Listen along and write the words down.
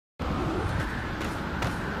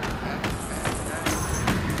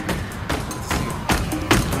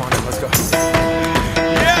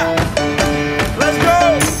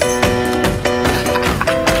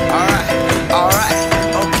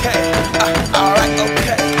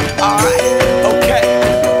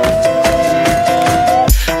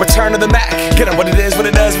Get up what it is, what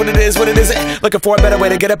it does, what it is, what it isn't. Looking for a better way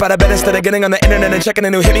to get up out of bed instead of getting on the internet and checking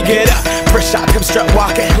a new hit. Me get up, first shot, come strut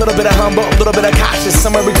walking. A little bit of humble, a little bit of cautious.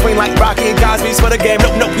 Somewhere between like Rocky and Cosby's for the game.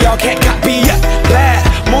 Nope, nope, y'all can't copy yet. Bad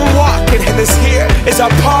moonwalking, and this here is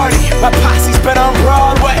our party. My posse's been on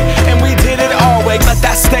Broadway, and we did it all way. Let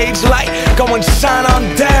that stage light go and shine on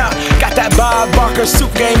down. Got that Bob Barker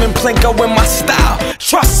suit game and Plinko in my style.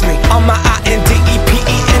 Trust me, on my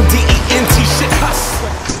INDEPENDENT shit hustle.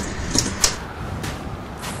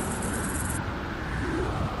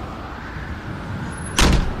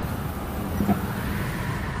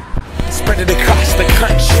 Spread it across the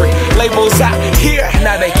country. Labels out here,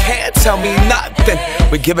 now they can't tell me nothing.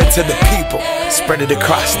 We give it to the people. Spread it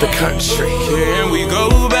across the country. Can we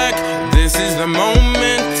go back? This is the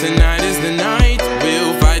moment. Tonight is the night.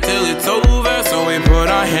 We'll fight till it's over. So we put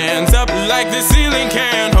our hands up like the ceiling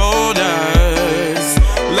can.